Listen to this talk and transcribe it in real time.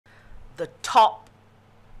the top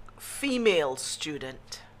female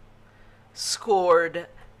student scored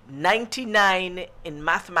 99 in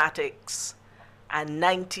mathematics and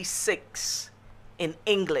 96 in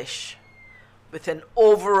English, with an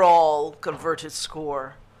overall converted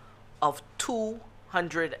score of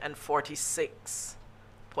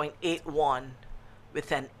 246.81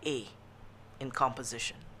 with an A in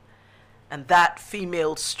composition. And that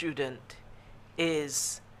female student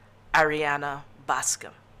is Ariana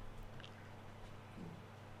Bascom.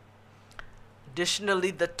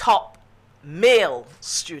 Additionally, the top male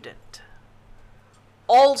student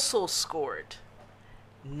also scored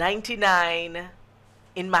 99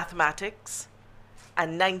 in mathematics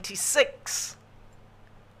and 96,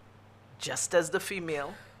 just as the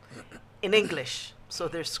female, in English. So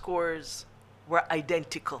their scores were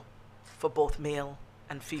identical for both male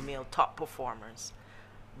and female top performers,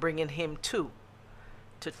 bringing him to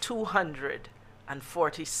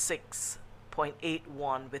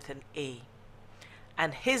 246.81 with an A.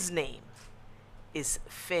 And his name is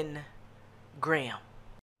Finn Graham.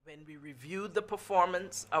 When we reviewed the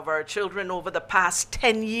performance of our children over the past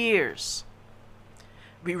 10 years,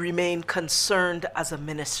 we remain concerned as a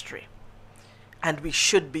ministry, and we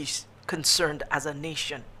should be concerned as a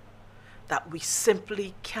nation, that we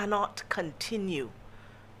simply cannot continue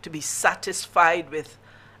to be satisfied with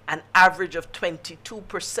an average of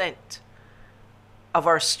 22% of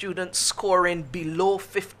our students scoring below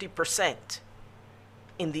 50%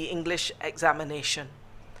 in the English examination,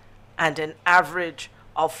 and an average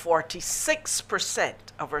of 46%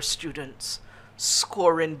 of our students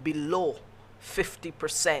scoring below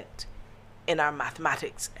 50% in our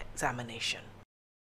mathematics examination.